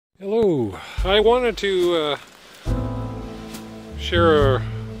Hello, I wanted to share a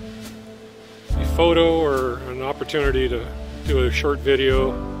photo or an opportunity to do a short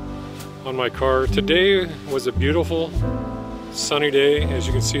video on my car. Today was a beautiful sunny day. As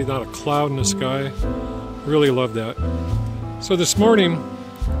you can see, not a cloud in the sky. Really love that. So this morning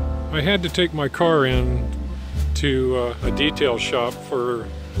I had to take my car in to a detail shop for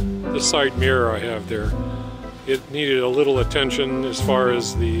the side mirror I have there. It needed a little attention as far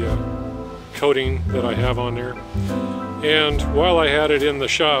as the coating that I have on there. And while I had it in the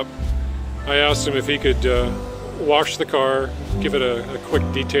shop, I asked him if he could wash the car, give it a quick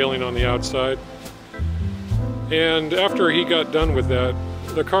detailing on the outside. And after he got done with that,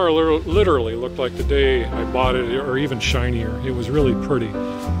 the car literally looked like the day I bought it, or even shinier. It was really pretty.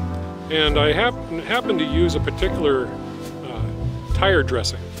 And I happened to use a particular tire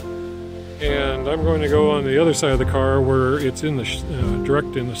dressing. And I'm going to go on the other side of the car where it's in the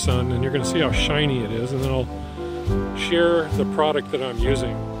direct in the sun, and you're going to see how shiny it is, and then I'll share the product that I'm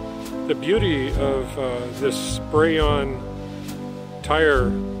using. The beauty of this spray-on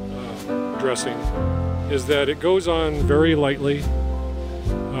tire dressing is that it goes on very lightly,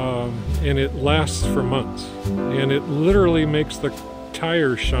 and it lasts for months, and it literally makes the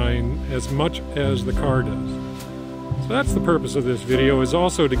tire shine as much as the car does. So that's the purpose of this video, is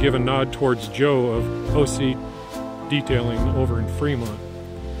also to give a nod towards Joe of OCDetailing over in Fremont.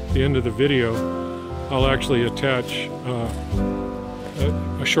 At the end of the video, I'll actually attach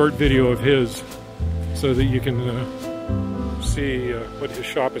a short video of his so that you can see what his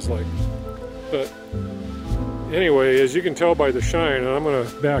shop is like. But anyway, as you can tell by the shine, and I'm going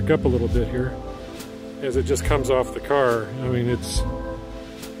to back up a little bit here as it just comes off the car. I mean, this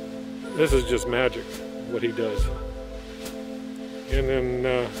is just magic what he does. And then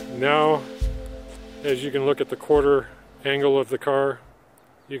now, as you can look at the quarter angle of the car,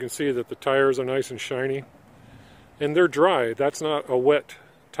 you can see that the tires are nice and shiny. And they're dry. That's not a wet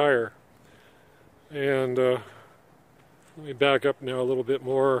tire. And let me back up now a little bit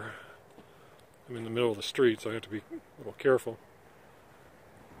more. I'm in the middle of the street, so I have to be a little careful.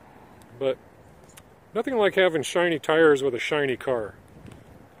 But nothing like having shiny tires with a shiny car.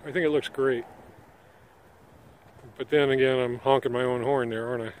 I think it looks great. But then again, I'm honking my own horn there,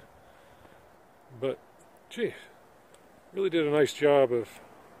 aren't I? But, gee, really did a nice job of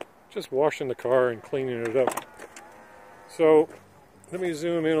just washing the car and cleaning it up. So, let me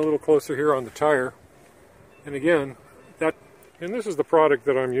zoom in a little closer here on the tire. And again, and this is the product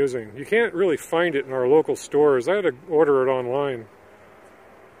that I'm using. You can't really find it in our local stores. I had to order it online.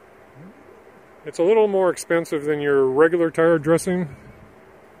 It's a little more expensive than your regular tire dressing,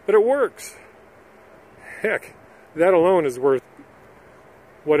 but it works. Heck, that alone is worth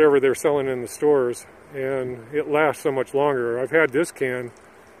whatever they're selling in the stores, and it lasts so much longer. I've had this can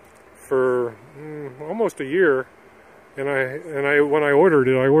for almost a year, and when I ordered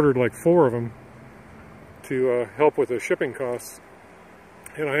it, I ordered like 4 of them to help with the shipping costs,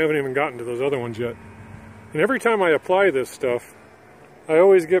 and I haven't even gotten to those other ones yet. And every time I apply this stuff, I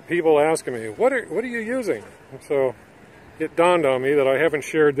always get people asking me, what are you using? And so it dawned on me that I haven't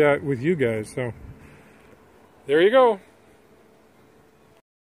shared that with you guys, so there you go.